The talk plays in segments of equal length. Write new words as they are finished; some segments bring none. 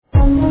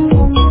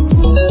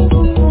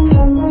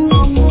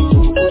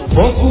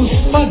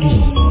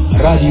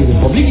Radio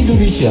Republik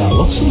Indonesia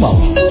Lok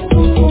Sumawi.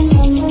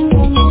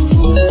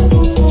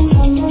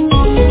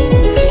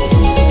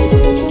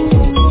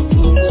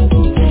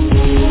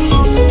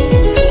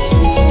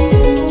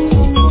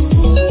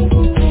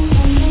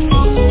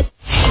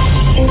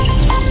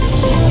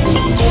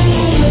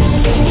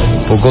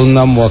 Pukul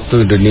 6 waktu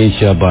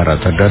Indonesia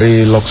Barat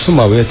dari Lok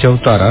Sumawi, Aceh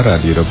Utara,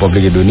 Radio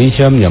Republik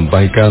Indonesia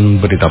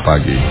menyampaikan berita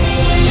pagi.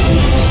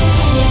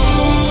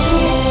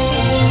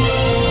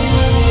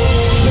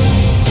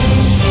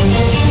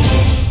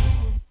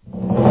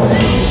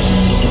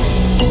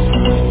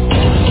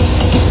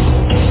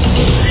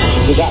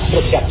 Juga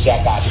terus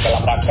siap-siaga di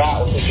dalam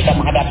rangka untuk kita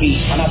menghadapi,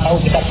 mana tahu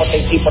kita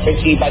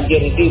potensi banjir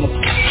itu.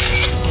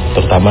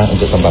 Terutama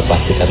untuk sampah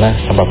plastik, karena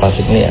sampah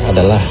plastik ini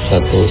adalah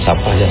satu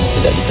sampah yang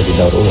tidak bisa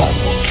didaur ulang.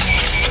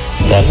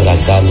 Kita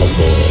serahkan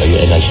ke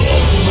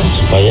UNHCR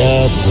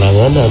supaya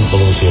penanganan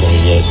pengungsi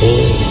Rohingya itu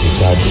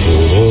bisa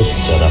diurus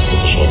secara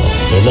profesional.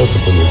 Karena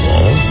sepenuhnya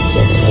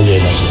adalah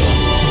UNHCR.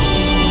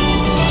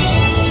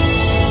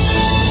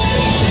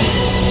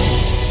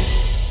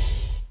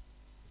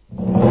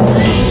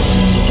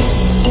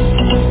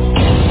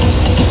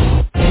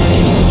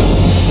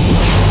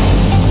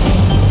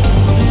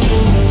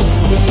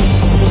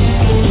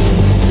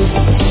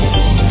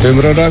 Tim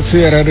redaksi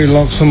RRI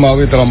Lok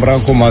Sumawi telah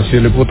merangkum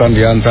hasil liputan,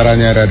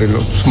 diantaranya RRI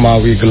Lok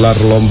Sumawi gelar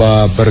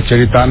lomba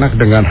bercerita anak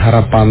dengan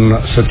harapan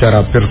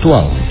secara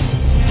virtual.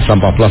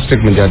 Sampah plastik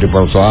menjadi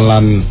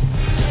persoalan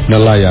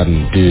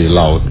nelayan di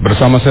laut.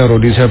 Bersama saya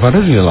Rudi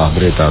Sefadir, inilah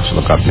berita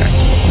selengkapnya.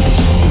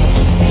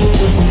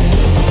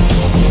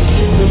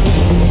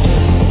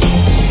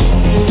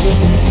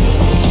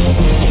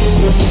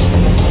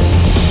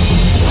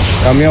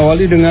 Kami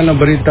awali dengan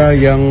berita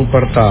yang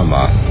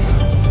pertama.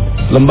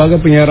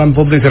 Lembaga Penyiaran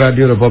Publik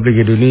Radio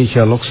Republik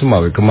Indonesia Lok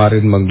Sumawi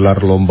kemarin menggelar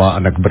lomba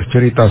anak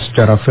bercerita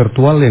secara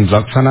virtual yang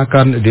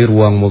dilaksanakan di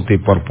ruang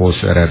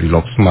multipurpose RRI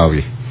Lok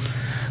Sumawi.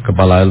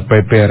 Kepala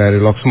LPP RRI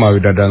Lok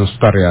Sumawi Dadan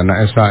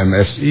Sustaryana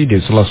SHMSI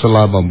di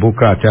sela-sela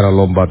membuka acara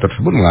lomba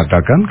tersebut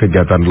mengatakan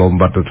kegiatan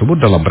lomba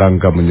tersebut dalam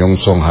rangka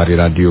menyongsong Hari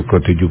Radio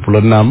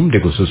ke-76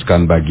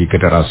 dikhususkan bagi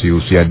generasi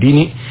usia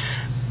dini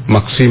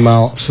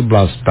maksimal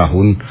 11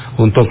 tahun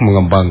untuk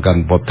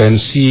mengembangkan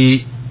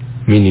potensi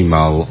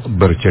minimal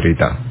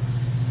bercerita.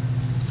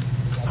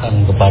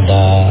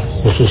 Kepada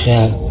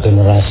khususnya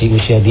generasi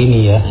usia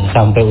dini ya,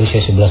 sampai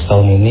usia 11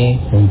 tahun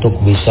ini untuk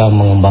bisa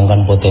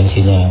mengembangkan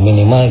potensinya.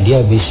 Minimal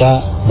dia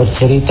bisa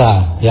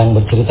bercerita, yang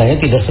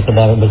berceritanya tidak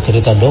sekedar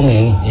bercerita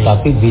dongeng,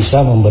 tapi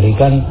bisa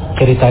memberikan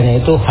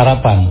ceritanya itu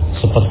harapan,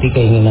 seperti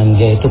keinginan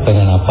dia itu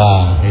pengen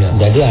apa.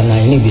 Jadi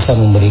anak ini bisa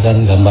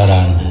memberikan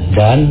gambaran,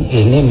 dan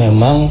ini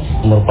memang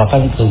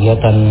merupakan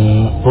kegiatan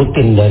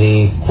rutin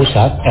dari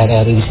pusat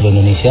RRI di seluruh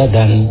Indonesia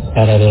dan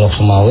RRI Lok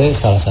Sumawi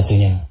salah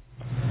satunya.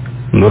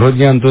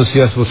 Menurutnya,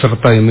 antusias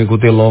peserta yang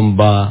mengikuti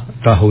lomba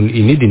tahun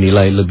ini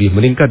dinilai lebih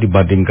meningkat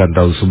dibandingkan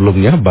tahun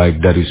sebelumnya,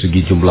 baik dari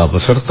segi jumlah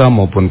peserta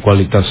maupun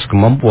kualitas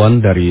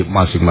kemampuan dari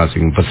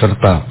masing-masing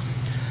peserta.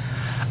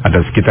 Ada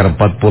sekitar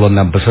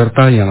 46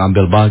 peserta yang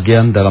ambil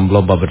bagian dalam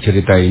lomba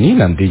bercerita ini.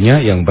 Nantinya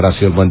yang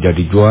berhasil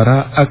menjadi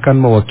juara akan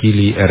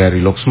mewakili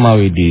RRI Lok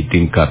Sumawi di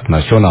tingkat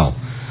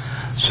nasional.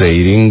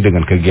 Seiring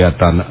dengan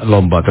kegiatan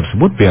lomba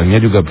tersebut,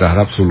 pihaknya juga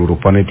berharap seluruh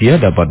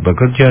panitia dapat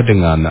bekerja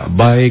dengan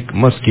baik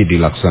meski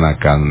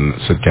dilaksanakan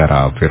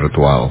secara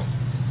virtual.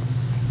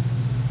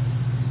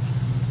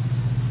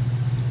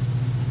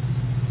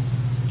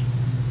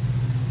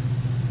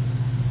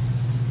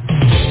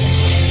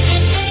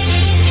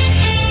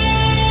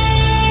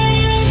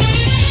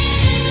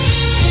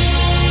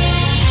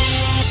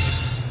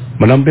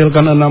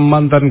 Menampilkan 6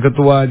 mantan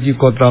ketua AJI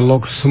Kota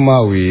Lok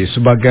Sumawi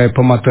sebagai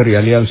pemateri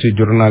Aliansi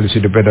Jurnalis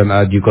Independen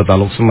AJI Kota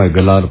Lok Sumawi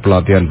gelar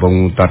pelatihan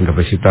penguatan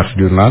kapasitas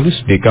jurnalis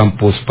di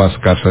kampus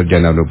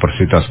Pascasarjana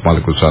Universitas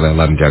Maluku Saleh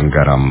Lanjang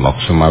Garam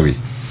Lok Sumawi.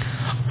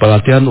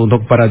 Pelatihan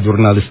untuk para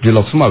jurnalis di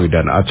Lok Sumawi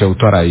dan Aceh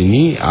Utara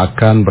ini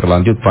akan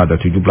berlanjut pada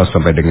 17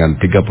 sampai dengan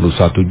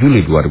 31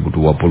 Juli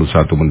 2021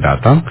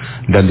 mendatang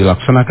dan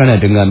dilaksanakannya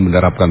dengan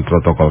menerapkan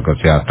protokol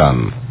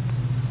kesehatan.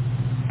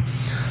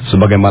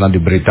 Sebagaimana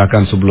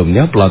diberitakan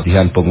sebelumnya,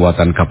 pelatihan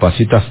penguatan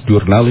kapasitas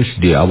jurnalis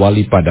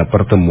diawali pada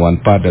pertemuan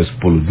pada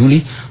 10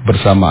 Juli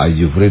bersama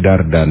Ayu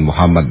Fridar dan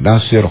Muhammad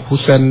Nasir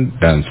Hussein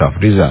dan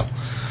Safriza.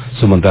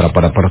 Sementara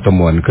pada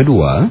pertemuan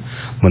kedua,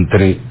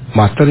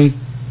 materi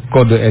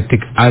kode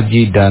etik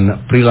AJI dan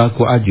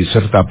perilaku AJI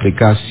serta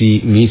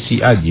aplikasi misi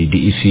AJI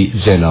diisi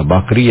Zainal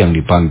Bakri yang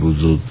dipandu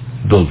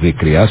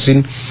Zulfikri Yasin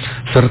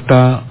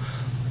serta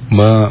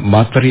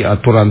materi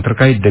aturan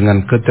terkait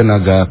dengan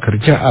ketenaga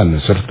kerjaan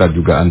serta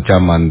juga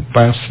ancaman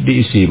pers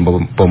diisi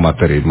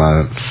pemateri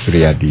Mas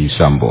Riyadi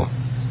Sambo.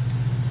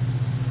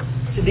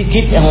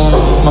 Sedikit yang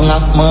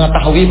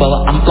mengetahui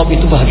bahwa amplop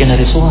itu bagian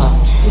dari suap.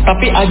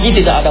 Tapi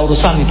AJI tidak ada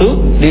urusan itu.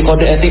 Di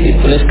kode etik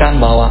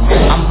dituliskan bahwa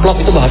amplop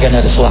itu bagian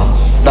dari suap.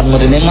 Dan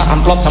menerima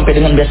amplop sampai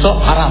dengan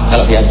besok haram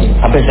kalau di AJI.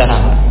 Sampai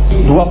sekarang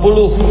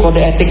 20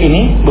 kode etik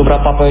ini,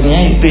 beberapa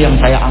poinnya itu yang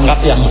saya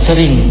anggap yang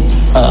sering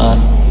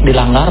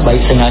dilanggar,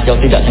 baik sengaja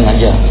atau tidak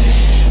sengaja.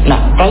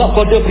 Nah, kalau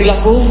kode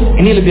perilaku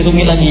ini lebih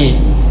rumit lagi.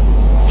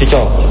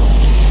 Cicok.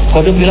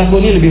 Kode perilaku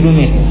ini lebih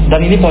rumit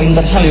dan ini poin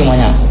tersalih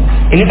lumayan.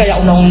 Ini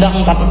kayak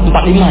undang-undang 45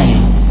 ini.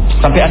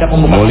 Sampai ada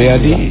pembukaan.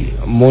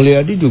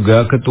 Mulyadi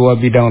juga Ketua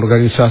Bidang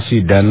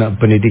Organisasi dan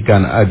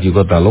Pendidikan AJI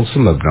Kota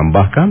Loksmawe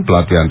menambahkan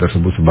pelatihan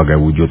tersebut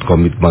sebagai wujud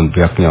komitmen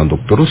pihaknya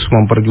untuk terus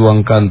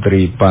memperjuangkan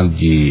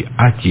Tripanji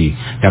AJI,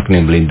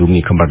 yakni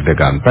melindungi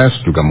kemerdekaan pers,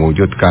 juga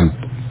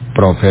mewujudkan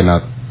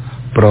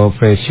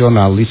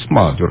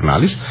profesionalisme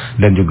jurnalis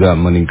dan juga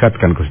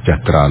meningkatkan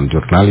kesejahteraan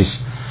jurnalis.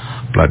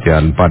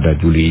 Pelatihan pada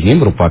Juli ini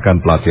merupakan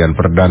pelatihan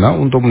perdana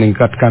untuk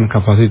meningkatkan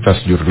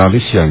kapasitas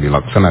jurnalis yang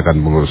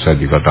dilaksanakan pengurus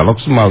AJI Kota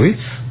Loksmawe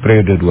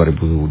periode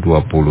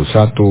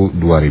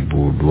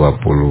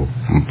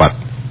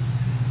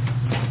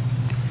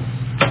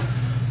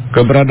 2021-2024.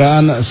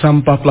 Keberadaan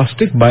sampah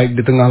plastik baik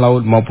di tengah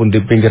laut maupun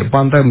di pinggir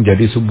pantai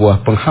menjadi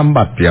sebuah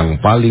penghambat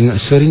yang paling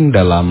sering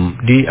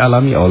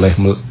dialami oleh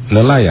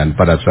nelayan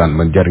pada saat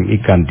menjaring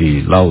ikan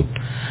di laut.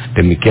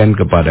 Demikian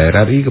kepada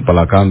RRI,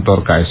 Kepala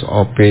Kantor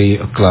KSOP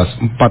Kelas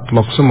 4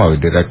 Loksmawe,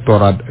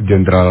 Direktorat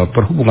Jenderal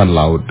Perhubungan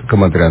Laut,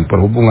 Kementerian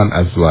Perhubungan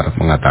Azwar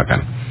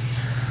mengatakan,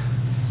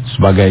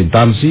 sebagai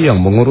instansi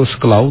yang mengurus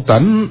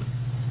kelautan,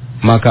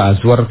 maka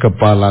Azwar,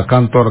 Kepala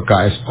Kantor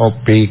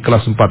KSOP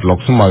Kelas 4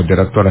 Loksmawe,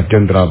 Direktorat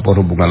Jenderal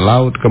Perhubungan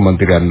Laut,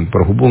 Kementerian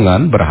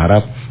Perhubungan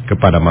berharap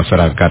kepada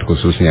masyarakat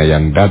khususnya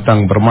yang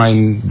datang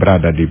bermain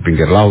berada di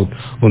pinggir laut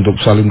untuk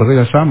saling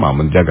bekerjasama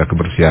menjaga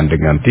kebersihan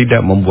dengan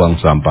tidak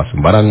membuang sampah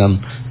sembarangan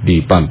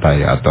di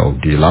pantai atau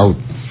di laut.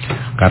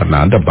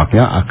 Karena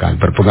dampaknya akan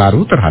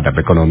berpengaruh terhadap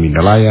ekonomi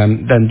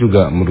nelayan dan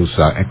juga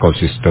merusak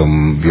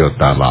ekosistem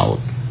biota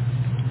laut.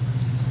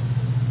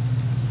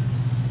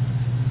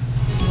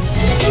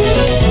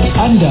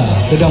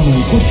 Anda sedang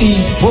mengikuti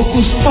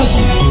Fokus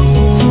Pagi.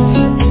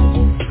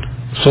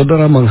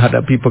 Saudara,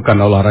 menghadapi Pekan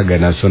Olahraga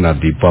Nasional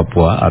di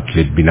Papua,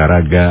 atlet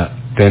binaraga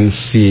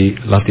tensi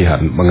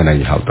latihan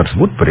mengenai hal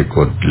tersebut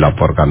berikut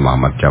dilaporkan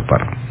Muhammad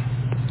Jafar.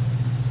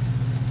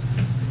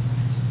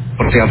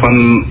 Persiapan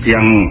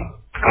yang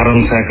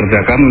sekarang saya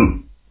kerjakan,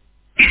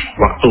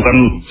 waktu kan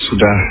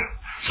sudah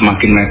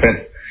semakin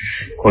mepet,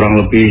 kurang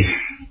lebih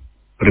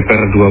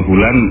prepare 2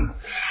 bulan.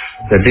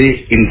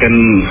 Jadi inten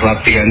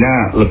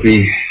latihannya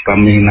lebih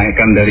kami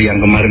naikkan dari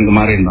yang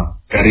kemarin-kemarin,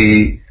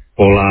 dari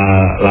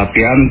pola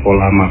latihan,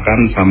 pola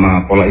makan,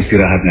 sama pola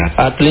istirahatnya.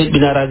 Atlet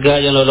binaraga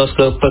yang lolos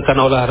ke Pekan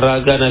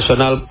Olahraga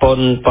Nasional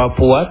PON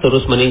Papua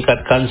terus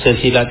meningkatkan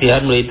sesi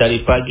latihan mulai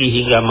dari pagi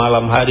hingga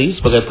malam hari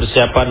sebagai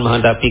persiapan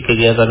menghadapi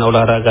kegiatan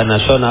olahraga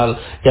nasional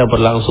yang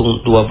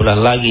berlangsung 2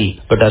 bulan lagi.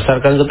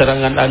 Berdasarkan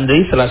keterangan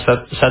Andri, salah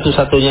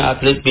satu-satunya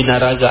atlet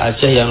binaraga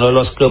Aceh yang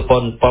lolos ke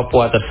PON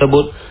Papua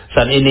tersebut,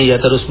 saat ini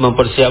ia terus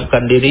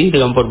mempersiapkan diri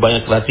dengan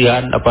berbanyak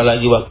latihan,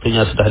 apalagi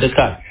waktunya sudah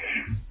dekat.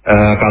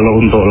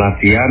 Kalau untuk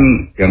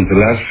latihan, yang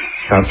jelas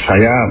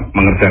saya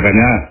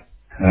mengerjakannya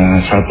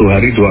 1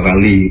 hari 2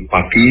 kali.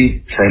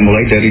 Pagi saya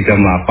mulai dari jam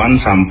 8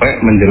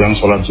 sampai menjelang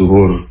sholat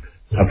zuhur.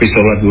 Habis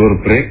sholat zuhur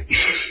break,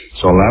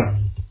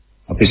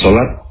 habis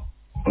sholat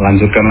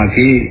lanjutkan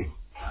lagi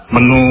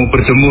menu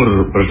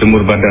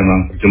berjemur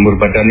badan.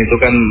 Berjemur badan itu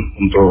kan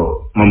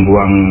untuk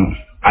membuang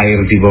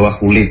air di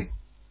bawah kulit.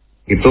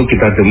 Itu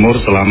kita jemur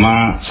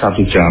selama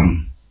 1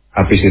 jam.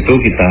 Habis itu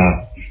kita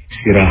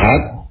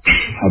istirahat.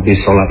 Habis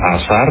sholat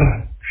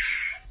asar,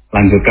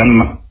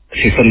 lanjutkan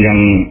season yang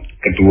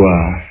kedua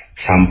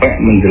sampai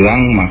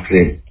menjelang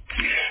maghrib.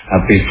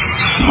 Habis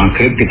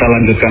maghrib kita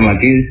lanjutkan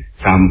lagi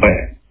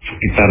sampai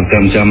sekitar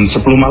jam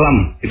 10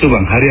 malam. Itu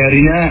Bang,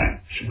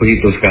 hari-harinya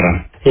begitu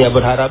sekarang. Ia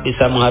berharap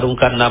bisa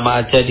mengharumkan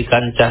nama Aceh di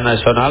kancah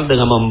nasional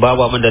dengan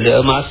membawa medali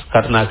emas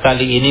karena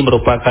kali ini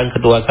merupakan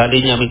kedua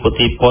kalinya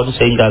mengikuti PON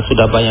sehingga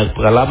sudah banyak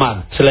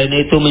pengalaman. Selain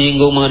itu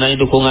menyinggung mengenai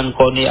dukungan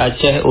KONI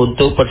Aceh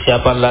untuk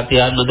persiapan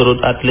latihan menurut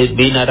atlet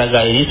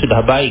binaraga ini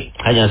sudah baik.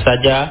 Hanya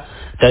saja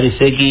dari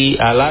segi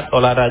alat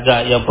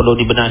olahraga yang perlu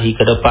dibenahi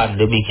ke depan.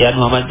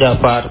 Demikian Muhammad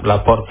Jafar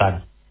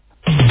melaporkan.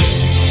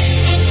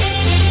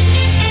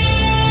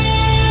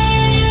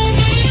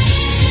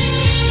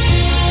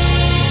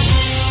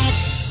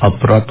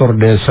 Operator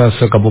desa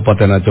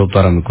se-Kabupaten Aceh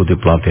Utara mengikuti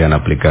pelatihan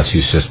aplikasi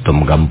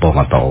sistem Gampong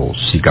atau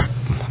SIGAP.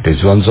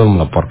 Dezuanzol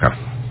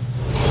melaporkan.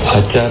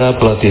 Acara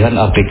pelatihan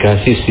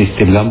aplikasi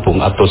sistem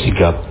Gampong atau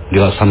SIGAP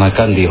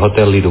dilaksanakan di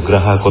Hotel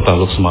Lidograha Kota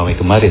Loksmawe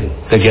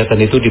kemarin.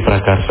 Kegiatan itu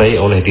diprakarsai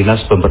oleh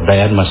Dinas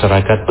Pemberdayaan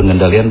Masyarakat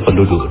Pengendalian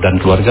Penduduk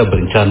dan Keluarga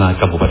Berencana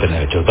Kabupaten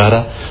Aceh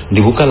Utara,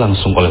 dibuka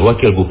langsung oleh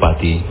Wakil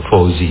Bupati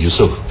Fauzi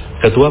Yusuf.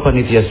 Ketua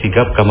Panitia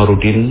Sigap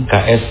Kamarudin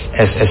KS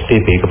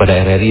SSTP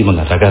kepada RRI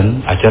mengatakan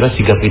acara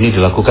Sigap ini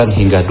dilakukan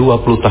hingga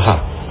 20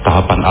 tahap.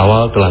 Tahapan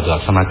awal telah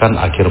dilaksanakan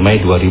akhir Mei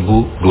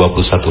 2021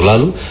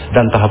 lalu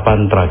dan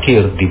tahapan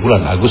terakhir di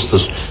bulan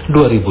Agustus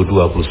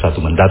 2021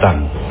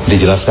 mendatang.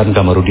 Dijelaskan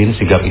Kamarudin,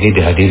 Sigap ini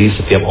dihadiri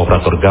setiap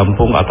operator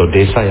Gampong atau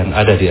desa yang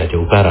ada di Aceh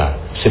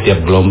Utara.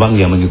 Setiap gelombang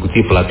yang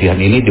mengikuti pelatihan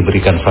ini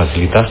diberikan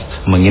fasilitas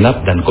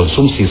menginap dan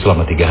konsumsi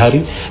selama 3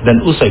 hari dan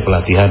usai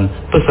pelatihan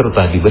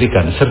peserta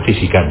diberikan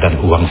sertifikat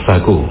dan uang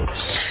saku.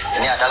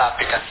 Ini adalah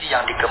aplikasi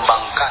yang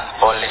dikembangkan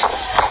oleh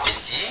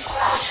provinsi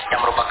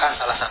yang merupakan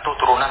salah satu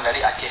turunan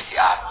dari Aceh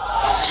Siat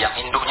yang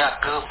induknya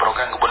ke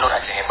program Gubernur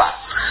Aceh Hebat.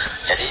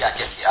 Jadi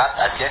Aceh Siat,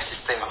 Aceh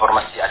Sistem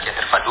Informasi Aceh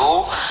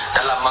Terpadu,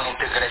 dalam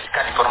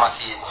mengintegrasikan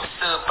informasi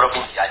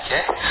seprovinsi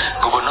Aceh,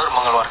 Gubernur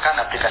mengeluarkan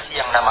aplikasi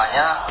yang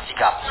namanya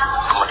Sigap.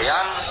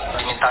 Kemudian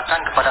dimintakan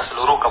kepada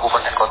seluruh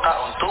kabupaten kota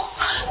untuk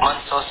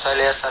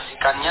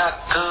mensosialisasikannya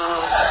ke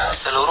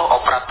seluruh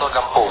operator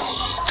kampung.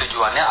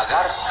 Tujuannya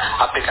agar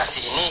aplikasi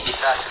ini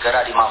bisa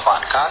segera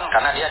dimanfaatkan,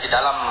 karena dia di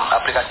dalam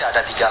aplikasi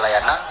ada 3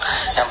 layanan.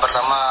 Yang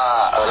pertama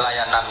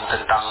layanan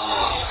tentang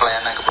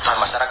pelayanan kebutuhan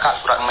masyarakat,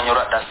 surat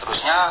menyurat dan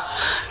seterusnya.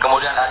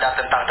 Kemudian ada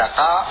tentang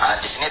data.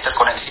 Di sini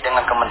terkoneksi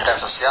dengan Kementerian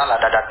Sosial,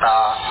 ada data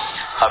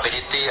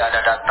PDT, ada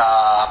data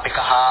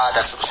PKH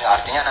dan seterusnya.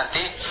 Artinya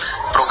nanti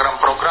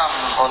program-program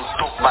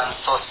untuk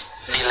bansos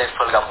di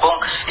level kampung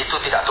itu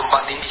tidak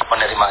tumpang tindih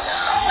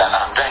penerimanya. Dan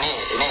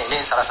alhamdulillah ini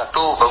salah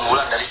satu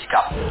keunggulan dari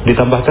Sigap.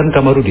 Ditambahkan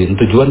Kamarudin,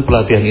 tujuan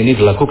pelatihan ini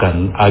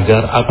dilakukan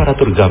agar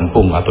aparatur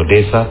kampung atau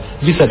desa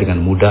bisa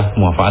dengan mudah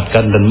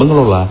memanfaatkan dan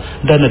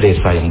mengelola dana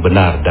desa yang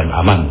benar dan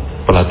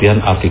aman. Pelatihan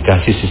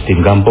aplikasi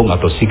sistem kampung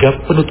atau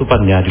Sigap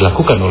penutupannya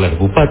dilakukan oleh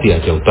Bupati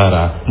Aceh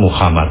Utara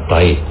Muhammad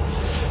Taib.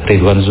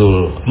 Ridwan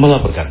Zul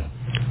melaporkan.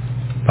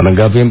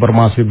 Menanggapi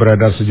informasi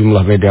beredar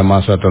sejumlah media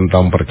massa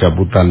tentang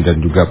percabutan dan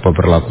juga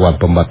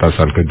pemberlakuan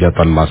pembatasan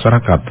kegiatan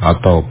masyarakat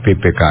atau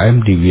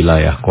PPKM di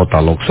wilayah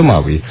Kota Lok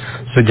Sumawi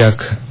sejak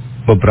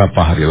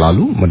beberapa hari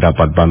lalu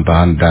mendapat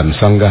bantahan dan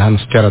sanggahan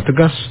secara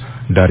tegas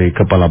dari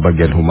Kepala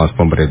Bagian Humas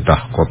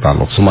Pemerintah Kota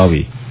Lok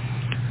Sumawi.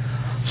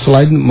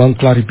 Selain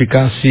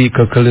mengklarifikasi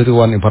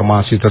kekeliruan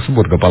informasi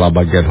tersebut, Kepala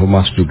Bagian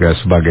Humas juga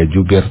sebagai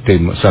jubir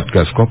tim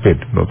Satgas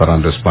Covid, Bapak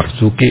Randes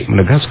Marzuki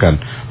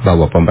menegaskan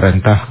bahwa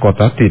pemerintah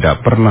kota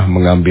tidak pernah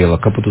mengambil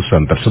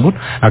keputusan tersebut,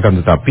 akan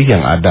tetapi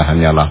yang ada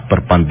hanyalah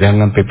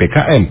perpanjangan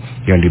PPKM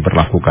yang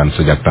diberlakukan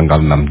sejak tanggal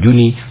 6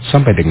 Juni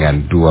sampai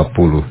dengan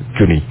 20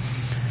 Juni.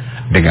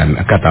 Dengan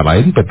kata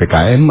lain,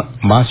 PPKM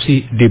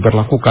masih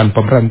diberlakukan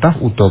pemerintah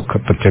untuk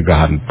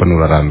pencegahan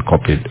penularan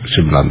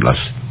COVID-19.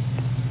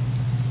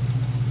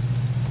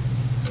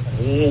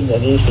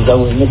 Jadi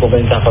sejauh ini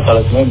pemerintah Kota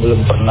Lok Sumawe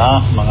belum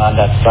pernah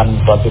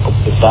mengadakan suatu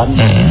keputusan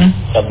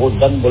cabut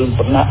dan belum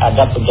pernah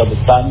ada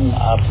pencabutan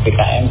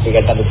PPKM,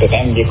 kegiatan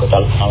PPKM di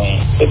Kota Lok Sumawe.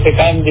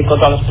 PPKM di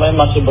Kota Lok Sumawe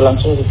masih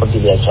berlangsung seperti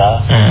biasa.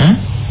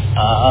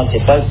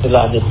 Kita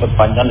telah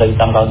diperpanjang dari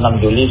tanggal 6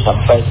 Juli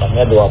sampai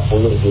tanggal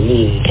 20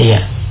 Juli.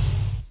 Iya.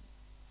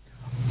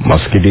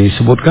 Meski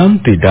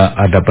disebutkan tidak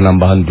ada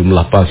penambahan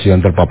jumlah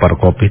pasien terpapar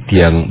COVID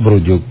yang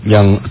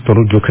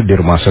terujuk di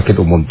Rumah Sakit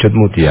Umum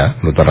Cetmutia,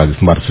 Dr. Randes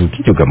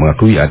Marzuki juga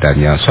mengakui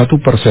adanya 1%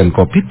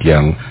 COVID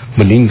yang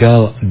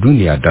meninggal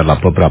dunia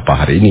dalam beberapa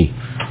hari ini.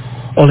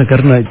 Oleh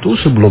karena itu,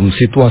 sebelum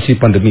situasi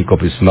pandemi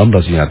COVID-19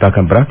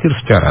 dinyatakan berakhir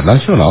secara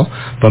nasional,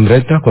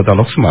 pemerintah Kota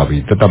Lok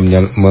Sumawe tetap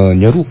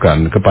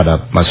menyerukan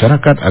kepada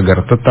masyarakat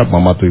agar tetap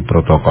mematuhi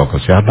protokol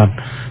kesehatan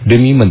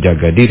demi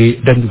menjaga diri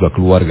dan juga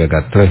keluarga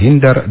agar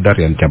terhindar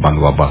dari ancaman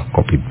wabah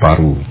COVID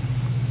baru.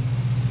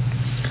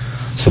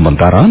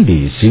 Sementara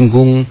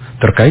disinggung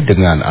terkait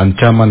dengan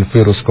ancaman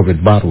virus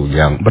COVID baru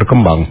yang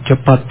berkembang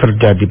cepat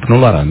terjadi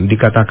penularan,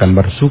 dikatakan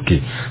Marzuki,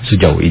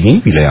 sejauh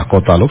ini wilayah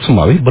Kota Lok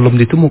Sumawe belum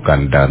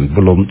ditemukan dan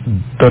belum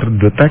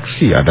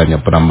terdeteksi adanya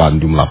penambahan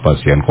jumlah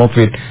pasien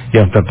COVID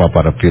yang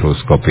terpapar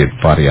virus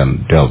COVID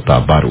varian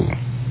Delta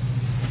baru.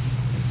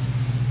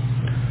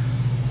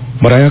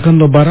 Merayakan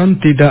Lebaran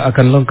tidak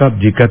akan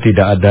lengkap jika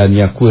tidak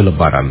adanya kue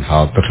Lebaran.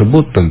 Hal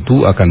tersebut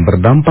tentu akan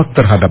berdampak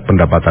terhadap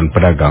pendapatan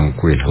pedagang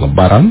kue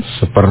Lebaran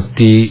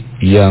seperti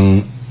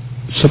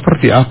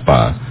apa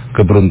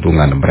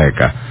keberuntungan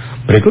mereka.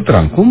 Berikut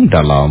rangkum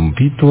dalam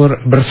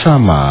fitur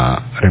bersama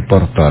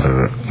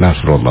reporter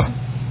Nasrullah.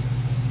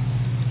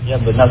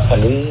 Ya, benar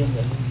sekali.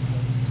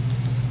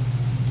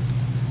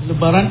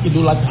 Lebaran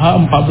Idul Adha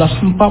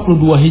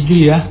 1442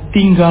 Hijriah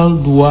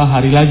tinggal 2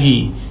 hari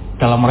lagi.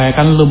 Dalam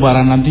merayakan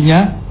Lebaran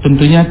nantinya,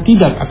 tentunya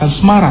tidak akan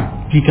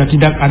semarak jika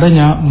tidak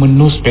adanya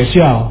menu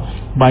spesial,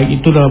 baik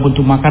itu dalam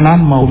bentuk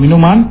makanan maupun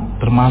minuman,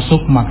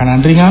 termasuk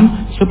makanan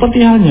ringan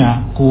seperti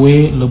halnya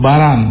kue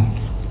Lebaran.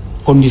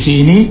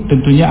 Kondisi ini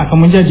tentunya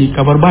akan menjadi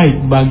kabar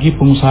baik bagi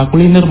pengusaha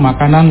kuliner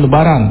makanan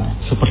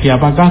Lebaran. Seperti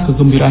apakah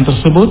kegembiraan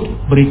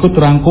tersebut? Berikut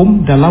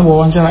rangkum dalam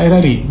wawancara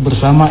RRI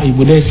bersama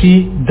Ibu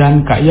Desi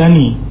dan Kak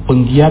Yani,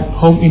 penggiat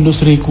home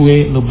industri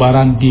kue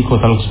Lebaran di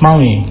Kota Lok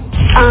Sumawe.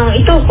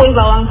 Itu kue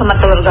bawang sama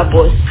telur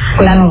gabus.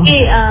 Tapi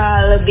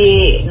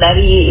lebih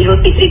dari Idul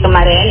Fitri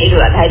kemarin,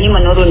 Idul Adha ini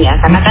menurun ya,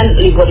 karena kan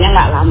liburnya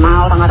nggak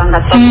lama, orang-orang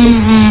kantor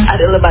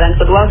ada Lebaran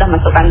kedua udah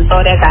masuk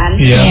kantor ya kan.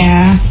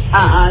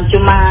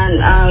 Cuman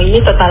ini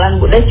totalan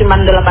Buddha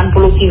cuman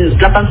 85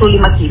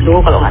 kilo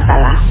kalau nggak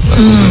salah.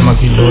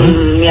 85 kilo.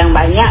 Yang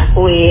banyak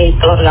kue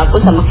telur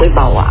gabus sama kue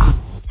bawang.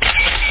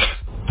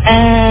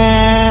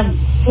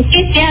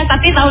 Cookies ya,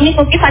 tapi tahun ini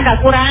cookies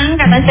agak kurang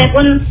karena saya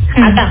pun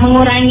agak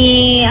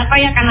mengurangi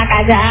karena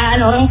keadaan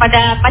orang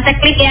pada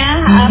paceklik ya,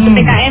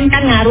 PPKM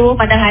kan ngaruh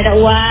pada nggak ada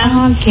uang,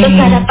 terus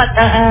nggak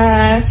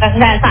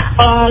dapat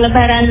kalau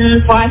Lebaran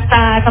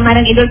puasa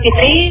kemarin Idul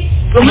Fitri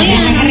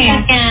lumayan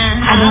ya,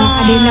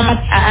 ada yang dapat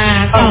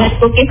kalau dari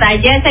cookies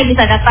aja saya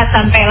bisa dapat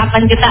sampai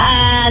 8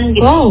 jutaan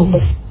gitu. Wow.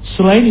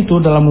 Selain itu,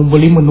 dalam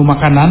membeli menu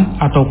makanan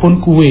ataupun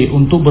kue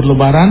untuk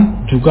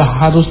berlebaran juga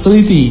harus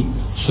teliti.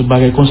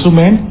 Sebagai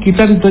konsumen,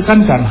 kita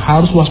ditekankan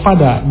harus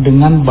waspada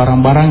dengan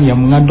barang-barang yang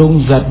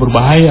mengandung zat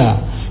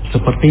berbahaya.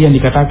 Seperti yang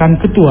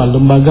dikatakan Ketua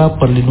Lembaga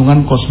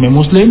Perlindungan Konsumen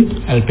Muslim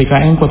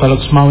LPKM Kota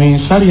Lok Semawe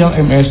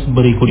Syarial MS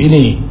berikut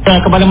ini.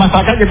 Kepada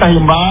masyarakat kita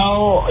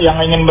himbau yang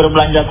ingin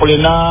berbelanja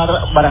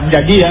kuliner barang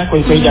jadi ya,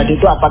 kue-kue jadi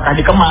itu apakah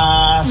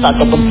dikemas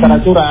ataupun secara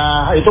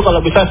curah, itu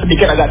kalau bisa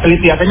sedikit agak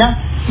teliti, artinya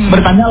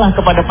bertanyalah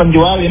kepada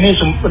penjual ini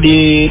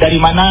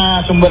dari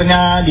mana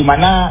sumbernya, di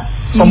mana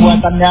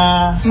pembuatannya,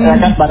 ya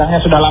kan,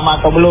 barangnya sudah lama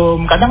atau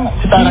belum. Kadang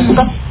kita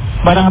ragukan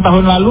barang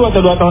tahun lalu atau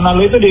 2 tahun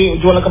lalu itu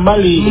dijual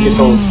kembali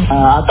begitu.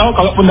 Atau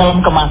kalaupun dalam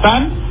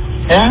kemasan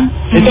ya,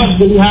 itu harus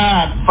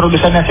dilihat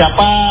produsennya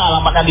siapa,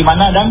 alamatnya di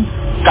mana, dan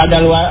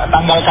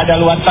tanggal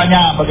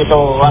kadaluarsanya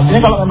begitu. Artinya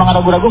kalau memang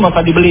ragu-ragu nggak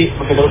usah dibeli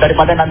begitu,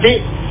 daripada nanti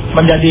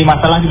menjadi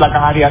masalah di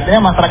belakang hari.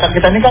 Artinya masyarakat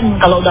kita ini kan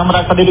kalau udah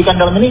merasa dirugikan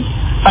dalam ini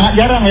sangat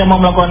jarang yang mau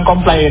melakukan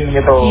komplain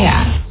gitu.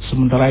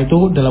 Sementara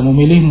itu, dalam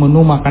memilih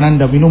menu makanan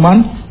dan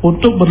minuman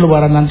untuk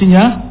berlebaran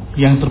nantinya,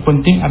 yang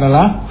terpenting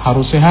adalah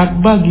harus sehat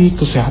bagi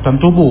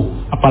kesehatan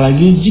tubuh,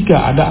 apalagi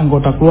jika ada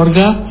anggota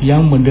keluarga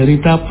yang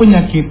menderita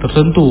penyakit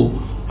tertentu.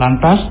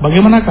 Lantas,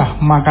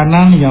 bagaimanakah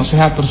makanan yang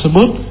sehat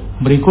tersebut?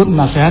 Berikut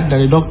nasihat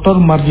dari Dr.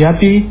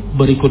 Mardiati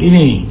berikut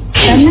ini.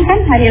 Karena kan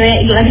hari raya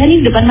Idul Adha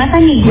ini depan mata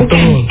nih.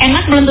 Betul.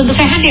 Enak belum tentu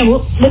sehat ya,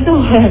 Bu?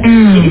 Betul.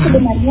 Jadi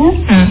sebenarnya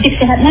tips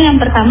sehatnya yang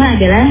pertama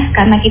adalah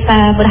karena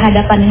kita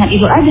berhadapan dengan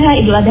Idul Adha.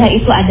 Idul Adha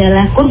itu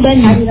adalah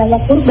kurban, hari raya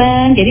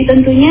kurban. Jadi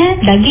tentunya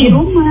daging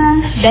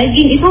rumah,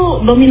 daging itu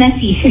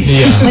dominasi,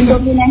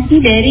 mendominasi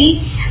dari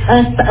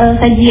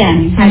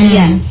sajian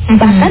harian.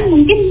 Bahkan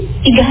mungkin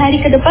 3 hari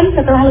ke depan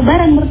setelah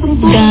Lebaran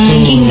berturut-turut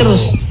daging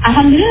terus.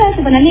 Alhamdulillah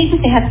sebenarnya itu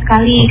sehat sekali.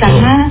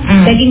 Karena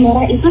daging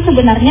merah itu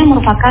sebenarnya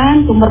merupakan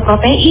sumber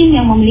protein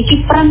yang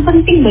memiliki peran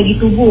penting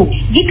bagi tubuh.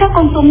 Jika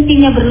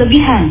konsumsinya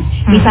berlebihan,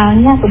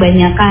 misalnya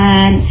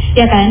kebanyakan,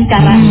 ya kan,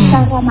 cara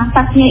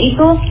masaknya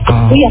itu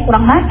ya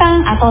kurang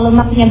matang atau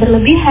lemaknya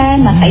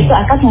berlebihan, maka itu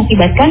akan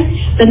mengakibatkan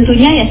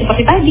tentunya ya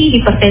seperti tadi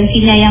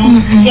hipertensinya yang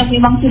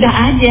memang sudah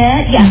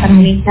ada, dia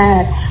akan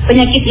meningkat.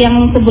 Penyakit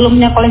yang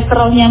sebelumnya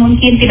kolesterolnya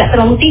mungkin tidak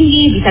terlalu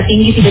tinggi, bisa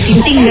tinggi, tidak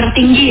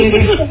tinggi,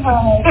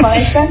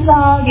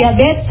 kolesterol,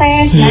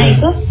 diabetes. Nah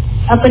itu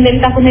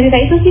penderita-penderita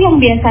itu sih yang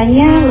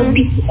biasanya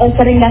lebih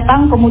sering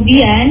datang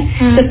kemudian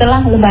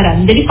setelah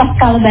Lebaran. Jadi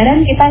pasca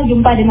Lebaran kita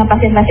jumpa dengan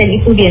pasien-pasien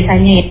itu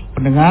biasanya.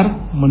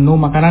 Pendengar, menu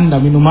makanan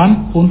dan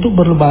minuman untuk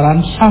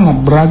berlebaran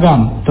sangat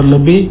beragam.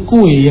 Terlebih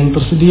kue yang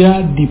tersedia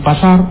di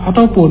pasar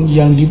ataupun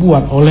yang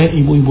dibuat oleh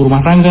ibu-ibu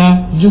rumah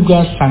tangga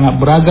juga sangat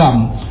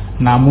beragam.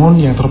 Namun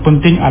yang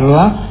terpenting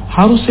adalah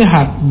harus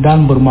sehat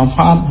dan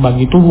bermanfaat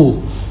bagi tubuh.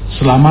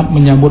 Selamat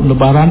menyambut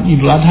Lebaran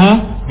Idul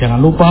Adha. Jangan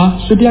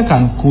lupa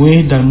sediakan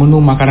kue dan menu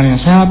makanan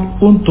yang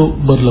sehat untuk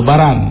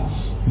berlebaran.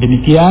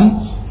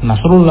 Demikian,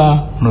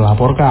 Nasrullah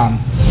melaporkan.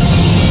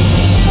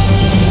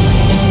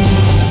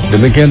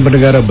 Demikian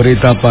pendengar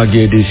berita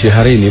pagi edisi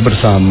hari ini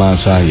bersama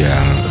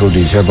saya,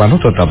 Rudi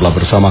Serbano. Tetaplah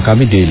bersama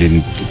kami di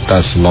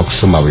Lintas Lok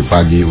Semawi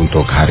Pagi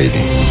untuk hari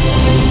ini.